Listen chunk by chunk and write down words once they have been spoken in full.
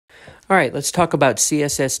All right, let's talk about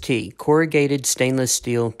CSST, Corrugated Stainless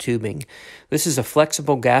Steel Tubing. This is a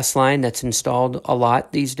flexible gas line that's installed a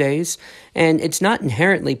lot these days, and it's not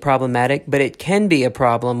inherently problematic, but it can be a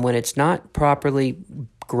problem when it's not properly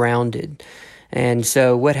grounded. And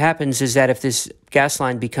so what happens is that if this gas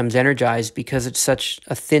line becomes energized because it's such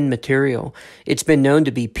a thin material, it's been known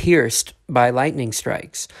to be pierced by lightning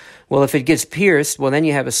strikes. Well, if it gets pierced, well, then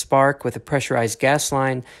you have a spark with a pressurized gas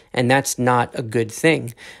line, and that's not a good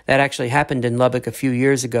thing. That actually happened in Lubbock a few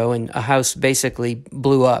years ago, and a house basically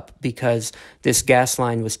blew up because this gas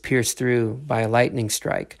line was pierced through by a lightning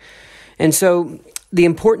strike. And so the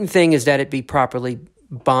important thing is that it be properly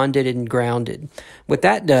bonded and grounded. What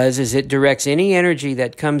that does is it directs any energy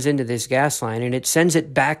that comes into this gas line and it sends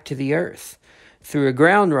it back to the earth through a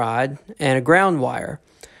ground rod and a ground wire.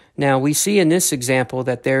 Now we see in this example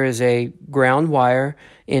that there is a ground wire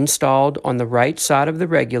installed on the right side of the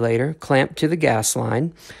regulator clamped to the gas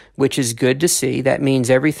line, which is good to see. That means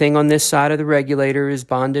everything on this side of the regulator is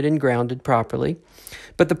bonded and grounded properly.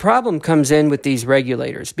 But the problem comes in with these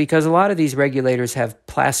regulators because a lot of these regulators have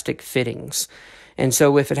plastic fittings. And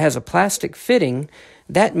so if it has a plastic fitting,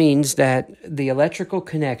 that means that the electrical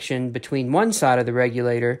connection between one side of the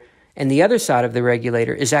regulator and the other side of the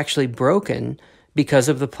regulator is actually broken because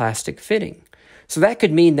of the plastic fitting. So that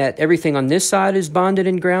could mean that everything on this side is bonded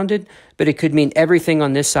and grounded, but it could mean everything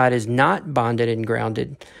on this side is not bonded and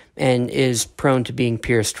grounded and is prone to being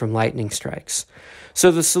pierced from lightning strikes.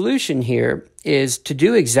 So the solution here is to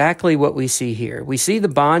do exactly what we see here. We see the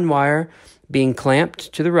bond wire being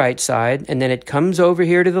clamped to the right side, and then it comes over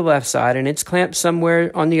here to the left side, and it's clamped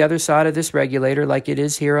somewhere on the other side of this regulator like it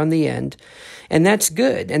is here on the end. And that's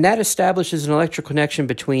good, and that establishes an electrical connection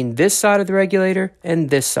between this side of the regulator and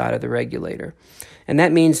this side of the regulator. And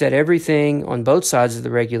that means that everything on both sides of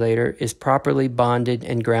the regulator is properly bonded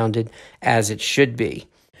and grounded as it should be.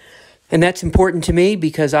 And that's important to me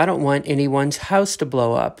because I don't want anyone's house to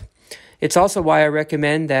blow up. It's also why I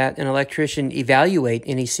recommend that an electrician evaluate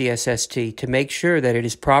any CSST to make sure that it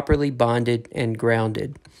is properly bonded and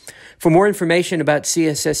grounded. For more information about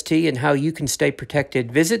CSST and how you can stay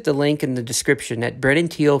protected, visit the link in the description at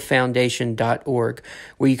BrennanTealFoundation.org,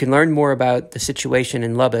 where you can learn more about the situation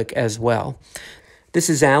in Lubbock as well. This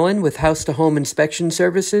is Alan with House to Home Inspection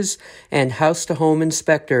Services and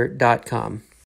HousetoHomeInspector.com.